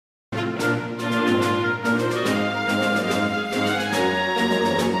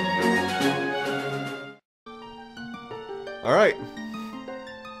Alright.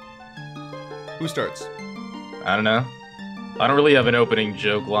 Who starts? I don't know. I don't really have an opening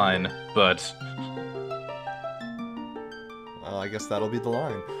joke line, but... I guess that'll be the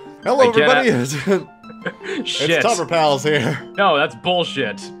line. Hello, everybody! It's Shit. Tauberpals here. No, that's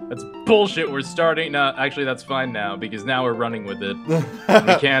bullshit. That's bullshit. We're starting... No, actually, that's fine now, because now we're running with it.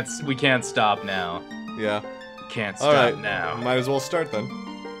 we can't stop now. Yeah. We can't stop now. Might as well start then.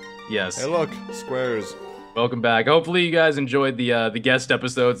 Yes. Hey, look. Squares. Welcome back. Hopefully you guys enjoyed the guest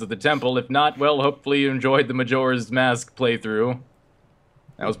episodes of the temple. If not, well, hopefully you enjoyed the Majora's Mask playthrough.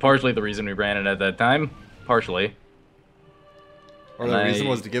 That was partially the reason we ran it at that time. Partially. Or the reason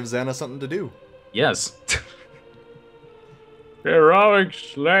was to give Xana something to do. Yes. Heroic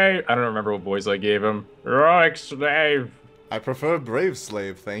slave. I don't remember what voice I gave him. Heroic slave. I prefer brave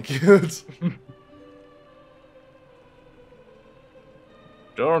slave, thank you.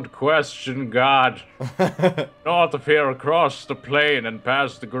 Don't question God. North of here across the plain and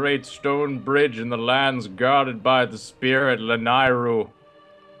past the great stone bridge in the lands guarded by the spirit Lanairu.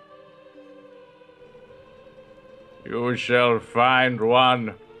 You shall find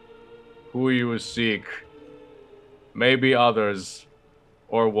one who you seek. Maybe others.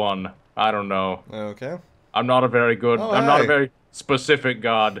 Or one. I don't know. Okay. I'm not a very good... I'm not a hey. very specific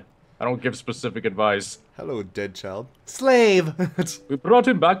god. I don't give specific advice. Hello, dead child. Slave! We brought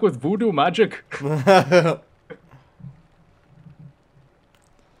him back with voodoo magic.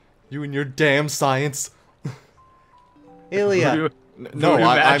 You and your damn science. Ilya. No, Voodoo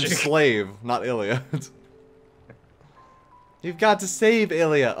I'm magic. slave, not Ilya. You've got to save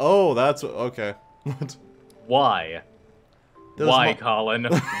Ilya. Oh, that's... Okay. Why? Those Why, Colin?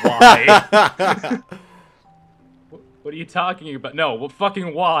 Why? What are you talking about? No, well,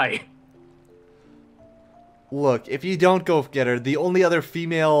 fucking why? Look, if you don't go get her, the only other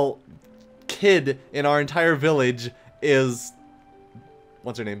female kid in our entire village is...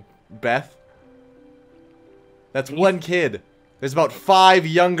 What's her name? Beth? That's one kid. There's about 5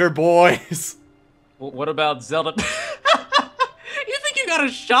 younger boys. Well, what about Zelda? You think you got a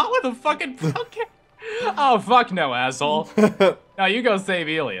shot with a fucking... Okay. Oh, fuck no, asshole. No, you go save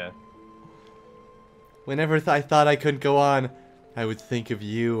Ilya. Whenever I thought I couldn't go on, I would think of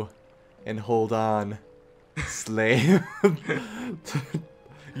you and hold on. Slave.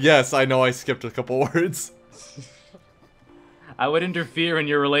 Yes, I know I skipped a couple words. I would interfere in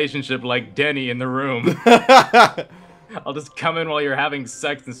your relationship like Denny in the room. I'll just come in while you're having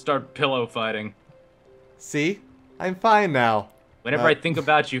sex and start pillow fighting. See? I'm fine now. Whenever I think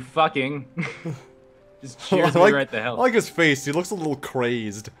about you fucking, just cheers me right the hell. I like his face. He looks a little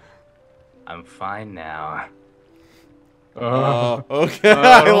crazed. I'm fine now. Okay.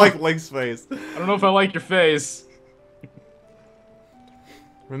 I like Link's face. I don't know if I like your face.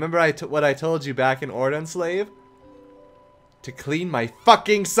 Remember what I told you back in Ordon, Slave? To clean my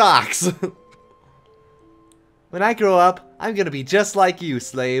fucking socks. When I grow up, I'm gonna be just like you,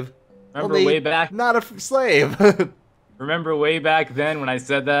 Slave. Remember Only way back? not a slave. Remember way back then when I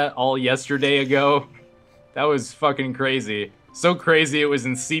said that all yesterday ago? That was fucking crazy. So crazy it was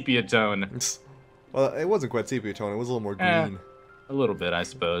in sepia tone. Well, it wasn't quite sepia tone. It was a little more green. A little bit, I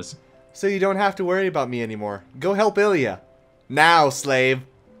suppose. So you don't have to worry about me anymore. Go help Ilya. Now, Slave.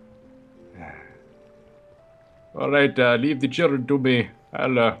 Alright, leave the children to me.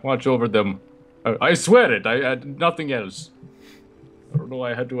 I'll watch over them. I swear it, I nothing else. I don't know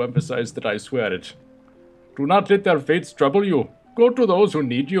why I had to emphasize that I swear it. Do not let their fates trouble you. Go to those who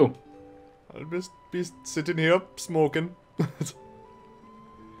need you. I'll just be sitting here smoking.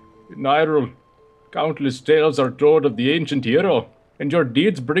 In Hyrule, countless tales are told of the ancient hero, and your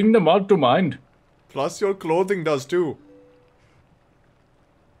deeds bring them all to mind. Plus your clothing does too.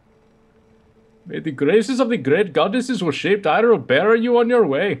 May the graces of the great goddesses who shaped Hyrule bear you on your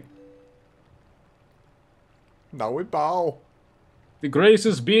way. Now we bow. The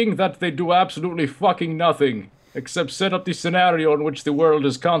graces being that they do absolutely fucking nothing, except set up the scenario in which the world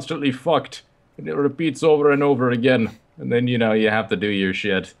is constantly fucked, and it repeats over and over again, and then, you know, you have to do your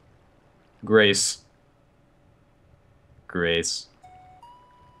shit. Grace. Grace.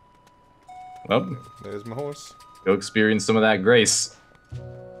 Well, There's my horse. go experience some of that grace.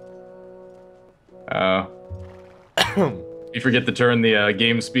 You forget to turn the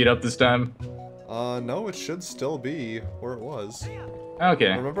game speed up this time? No, it should still be where it was.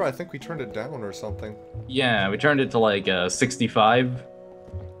 Okay. Remember, I think we turned it down or something. Yeah, we turned it to like 65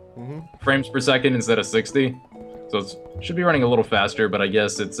 frames per second instead of 60. So it should be running a little faster, but I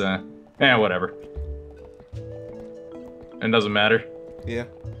guess it's, whatever. It doesn't matter. Yeah.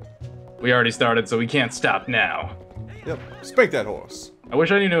 We already started, so we can't stop now. Yep. Spank that horse. I wish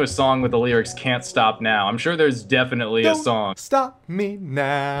I knew a song with the lyrics "Can't Stop Now." I'm sure there's definitely a Don't song. stop me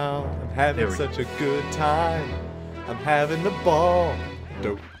now. I'm having such a good time. I'm having the ball.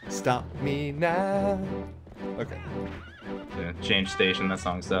 Don't stop me now. Okay. Yeah, change station. That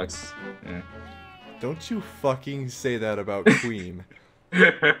song sucks. Yeah. Don't you fucking say that about Queen. What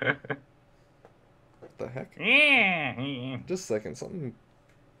the heck? Just a second. Something.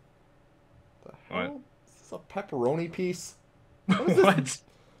 The hell? What? Is this a pepperoni piece? What is this? What?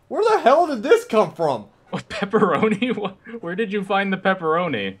 Where the hell did this come from? What, pepperoni? What? Where did you find the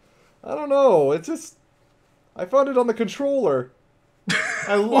pepperoni? I don't know. It's just. I found it on the controller.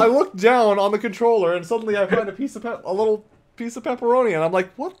 I looked down on the controller and suddenly I find a little piece of pepperoni and I'm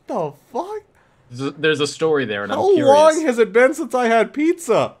like, what the fuck? There's a story there, and I'm How curious. long has it been since I had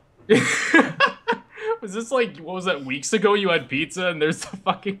pizza? Was this like, what was that, weeks ago you had pizza and there's the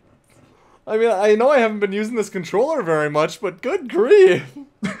fucking... I mean, I know I haven't been using this controller very much, but good grief.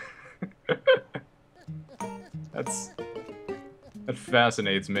 That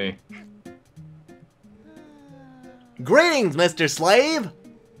fascinates me. Greetings, Mr. Slave.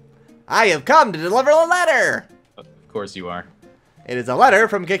 I have come to deliver a letter. Of course you are. It is a letter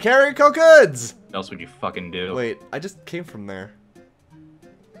from Kakariko Goods. What else would you fucking do? Wait, I just came from there.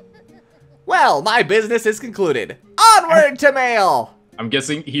 Well, my business is concluded. Onward to mail! I'm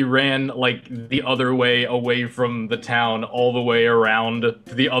guessing he ran, like, the other way away from the town, all the way around to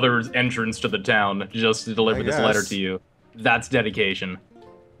the other entrance to the town, just to deliver this letter to you. That's dedication.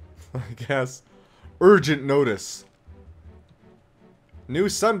 I guess. Urgent notice. New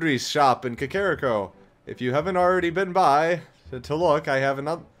sundries shop in Kakariko. If you haven't already been by to look, I have an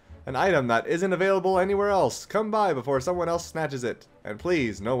item that isn't available anywhere else. Come by before someone else snatches it. And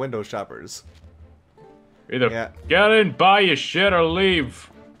please, no window shoppers. Either get in, buy your shit, or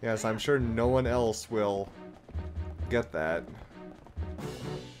leave. Yes, I'm sure no one else will get that.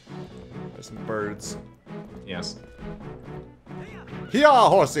 There's some birds. Yes. Hiya,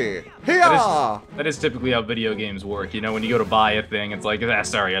 horsey! Hiya! That is typically how video games work. You know, when you go to buy a thing, it's like, ah,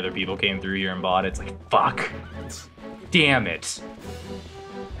 sorry, other people came through here and bought it. It's like, fuck. Damn it.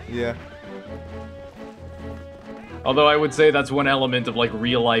 Yeah. Although I would say that's one element of, like,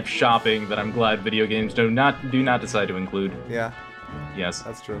 real-life shopping that I'm glad video games do not decide to include. Yeah. Yes.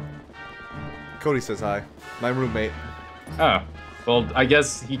 That's true. Cody says hi. My roommate. Oh. Well, I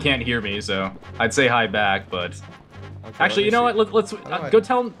guess he can't hear me, so I'd say hi back, but... Okay, actually, you know what? Let's go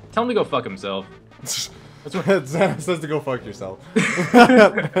tell him to go fuck himself. That's what it says, to go fuck yourself.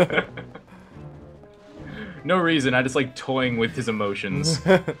 No reason, I just like toying with his emotions.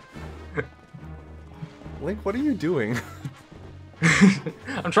 Link, what are you doing?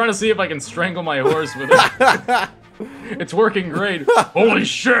 I'm trying to see if I can strangle my horse with it. It's working great. Holy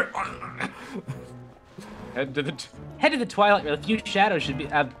shit! Head to the twilight where a few shadows should be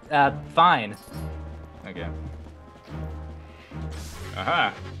fine. Okay.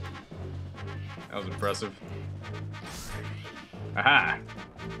 Aha! That was impressive. Aha!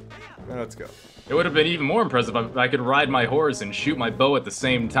 Now let's go. It would have been even more impressive if I could ride my horse and shoot my bow at the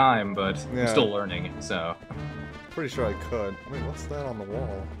same time, but I'm still learning, so... Pretty sure I could. Wait, what's that on the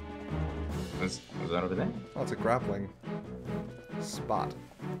wall? Was that over there? Oh, it's a grappling spot.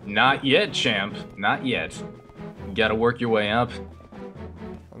 Not yet, champ. Not yet. You gotta work your way up.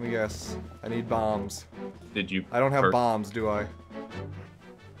 Let me guess. I need bombs. Did you... I don't have bombs, do I?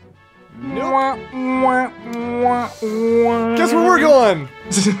 Nope. Guess where we're going?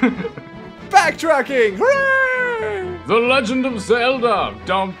 Backtracking! Hooray! The Legend of Zelda!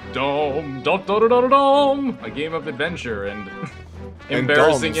 Dum dum dum dum dum dum! A game of adventure and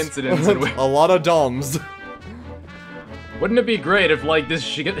embarrassing incidents. A lot of dumbs. Wouldn't it be great if, like, this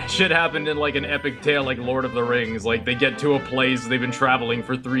shit happened in, like, an epic tale like Lord of the Rings? Like, they get to a place, they've been traveling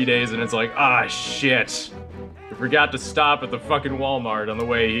for 3 days, and it's like, ah, shit. We forgot to stop at the fucking Walmart on the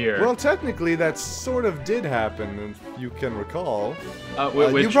way here. Well, technically, that sort of did happen, if you can recall.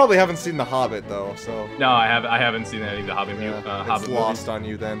 Which... You probably haven't seen The Hobbit, though, so... No, I haven't seen any of the Hobbit movies. It's lost on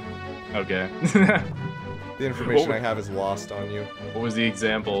you, then. Okay. The information I have is lost on you. What was the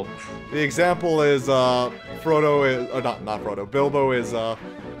example? The example is, Frodo is... Or not Frodo. Bilbo is,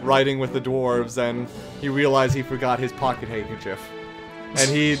 riding with the dwarves, and he realized he forgot his pocket handkerchief. And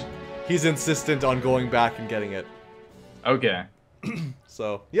he's insistent on going back and getting it. Okay.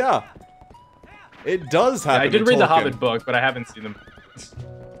 So, yeah. It does happen. I did read the Hobbit book, but I haven't seen them.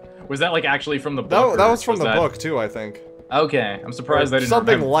 Was that, like, actually from the book? That was from the book, too, I think. Okay. I'm surprised I didn't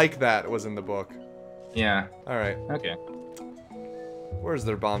Something remember. like that was in the book. Yeah. Alright. Okay. Where's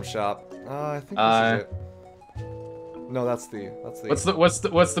their bomb shop? I think this is it. No, that's the...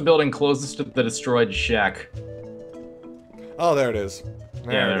 What's the building closest to the destroyed shack? Oh, there it is.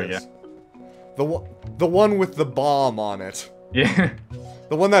 There you go. The one with the bomb on it. Yeah.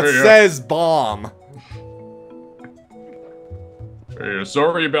 The one that says bomb. Hey,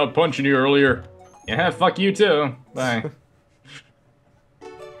 sorry about punching you earlier. Yeah, fuck you too. Bye.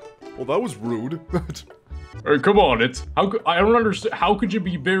 Well, that was rude. Hey, come on, I don't understand. How could you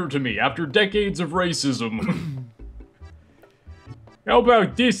be bitter to me after decades of racism? How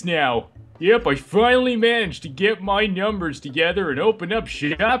about this now? Yep, I finally managed to get my numbers together and open up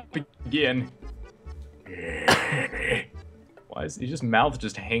shop again. Why is his mouth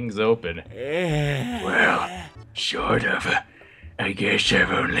just hangs open? Well, sort of. I guess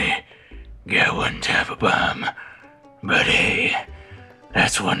I've only got one type of bomb. But hey,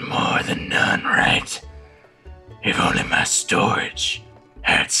 that's one more than none, right? If only my storage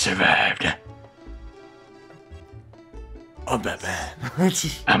had survived. I'm Batman.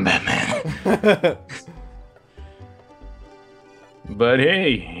 I'm Batman. But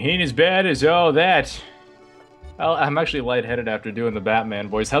hey, ain't as bad as all that. I'm actually lightheaded after doing the Batman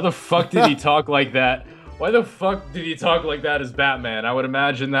voice. How the fuck did he talk like that? Why the fuck did he talk like that as Batman? I would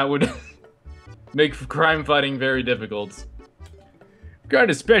imagine that would make crime fighting very difficult. Got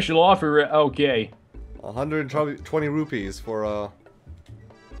a special offer, okay. 120 rupees for a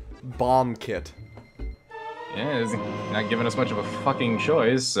bomb kit. Yeah, he's not giving us much of a fucking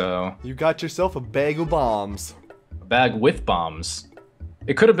choice, so... You got yourself a bag of bombs. A bag with bombs.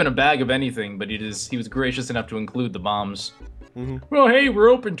 It could have been a bag of anything, but he was gracious enough to include the bombs. Well, hey, we're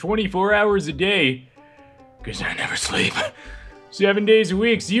open 24 hours a day. 'Cause I never sleep. 7 days a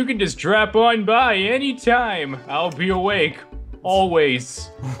week, so you can just drop on by anytime. I'll be awake.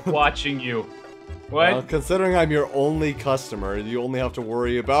 Always. Watching you. What? Well, considering I'm your only customer, you only have to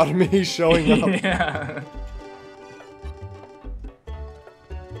worry about me showing up. Yeah.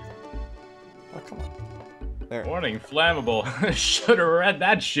 Oh, come on. There. Warning, flammable. Should've read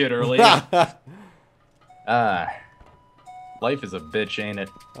that shit earlier. Life is a bitch, ain't it?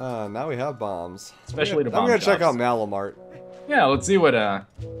 Now we have bombs. Especially to bomb I'm gonna shops. check out Malamart. Yeah, let's see what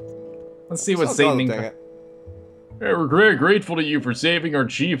Satan... Dang it. Hey, we're very grateful to you for saving our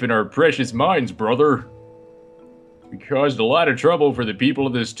chief and our precious mines, brother. We caused a lot of trouble for the people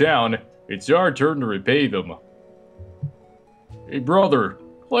of this town. It's our turn to repay them. Hey, brother,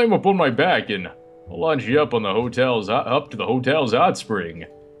 climb up on my back and I'll launch you up to the hotel's hot spring.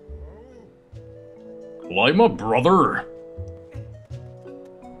 Climb up, brother.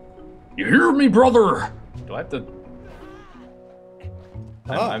 You hear me, brother? Do I have to...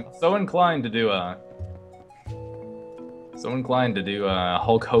 I'm so inclined to do a...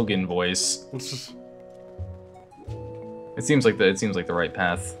 Hulk Hogan voice. It seems like the right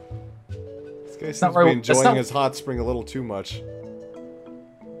path. This guy seems to be enjoying his hot spring a little too much.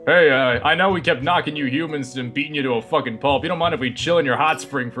 Hey, I know we kept knocking you humans and beating you to a fucking pulp. You don't mind if we chill in your hot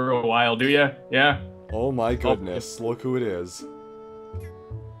spring for a while, do ya? Yeah? Oh my goodness, look who it is.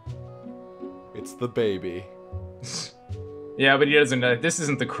 It's the baby. Yeah, but he doesn't, this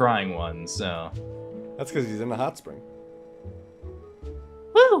isn't the crying one, so... That's because he's in the hot spring.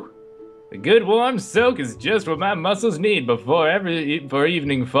 Woo! A good warm soak is just what my muscles need before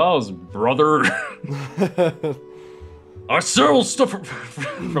evening falls, brother. Our soul stuff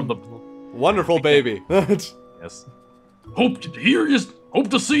from the... Wonderful baby. Yes. Hope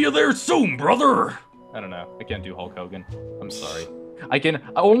to see you there soon, brother. I don't know. I can't do Hulk Hogan. I'm sorry.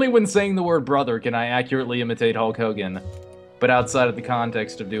 Only when saying the word brother can I accurately imitate Hulk Hogan. But outside of the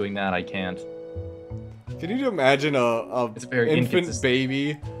context of doing that, I can't. Can you imagine a infant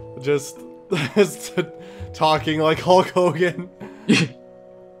baby just talking like Hulk Hogan?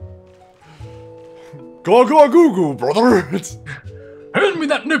 Go go goo goo, brother! Hand me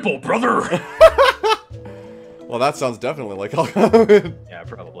that nipple, brother! Well, that sounds definitely like Hulk Hogan. Yeah,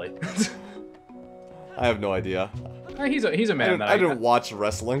 probably. I have no idea. He's a man. I don't watch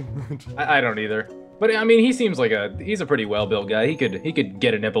wrestling. I don't either. But I mean, he seems like he's a pretty well-built guy. He could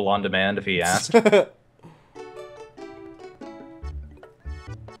get a nipple on demand if he asked.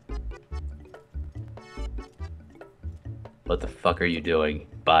 What the fuck are you doing?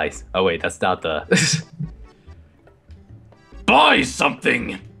 Buy. Oh wait, that's not the. Buy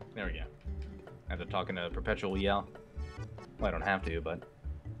something. There we go. I have to talk in a perpetual yell. Well, I don't have to, but.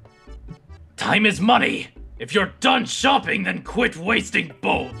 Time is money. If you're done shopping, then quit wasting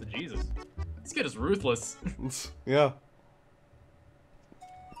both. Jesus, this kid is ruthless. Yeah.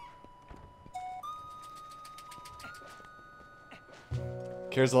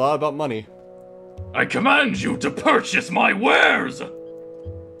 Cares a lot about money. I command you to purchase my wares!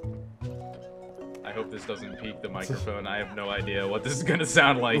 I hope this doesn't peak the microphone. I have no idea what this is gonna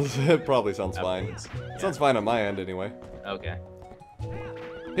sound like. It probably sounds fine. It sounds fine on my end, anyway. Okay.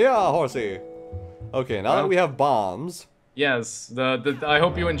 Yeah, horsey. Okay, now that we have bombs. Yes, I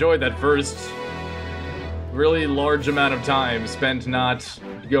hope you enjoyed that first really large amount of time spent not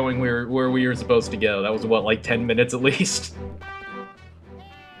going where we were supposed to go. That was, what, like 10 minutes at least?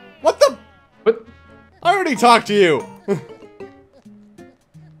 What the? What? I already talked to you!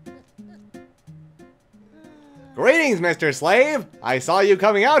 Greetings, Mr. Slave! I saw you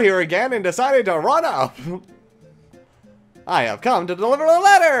coming out here again and decided to run up! I have come to deliver a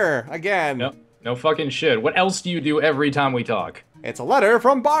letter! Again! No fucking shit. What else do you do every time we talk? It's a letter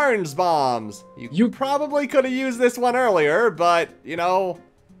from Barnes Bombs! You probably could have used this one earlier, but, you know...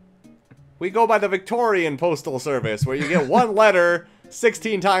 We go by the Victorian Postal Service, where you get one letter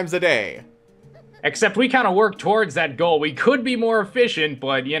 16 times a day. Except we kind of work towards that goal. We could be more efficient,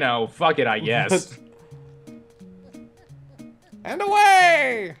 but, you know, fuck it, I guess. And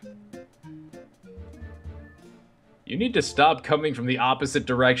away! You need to stop coming from the opposite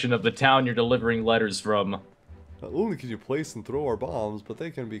direction of the town you're delivering letters from. Not only can you place and throw our bombs, but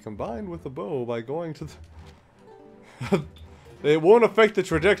they can be combined with the bow by going to the... It won't affect the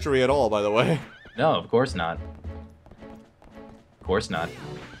trajectory at all, by the way. No, of course not. Of course not.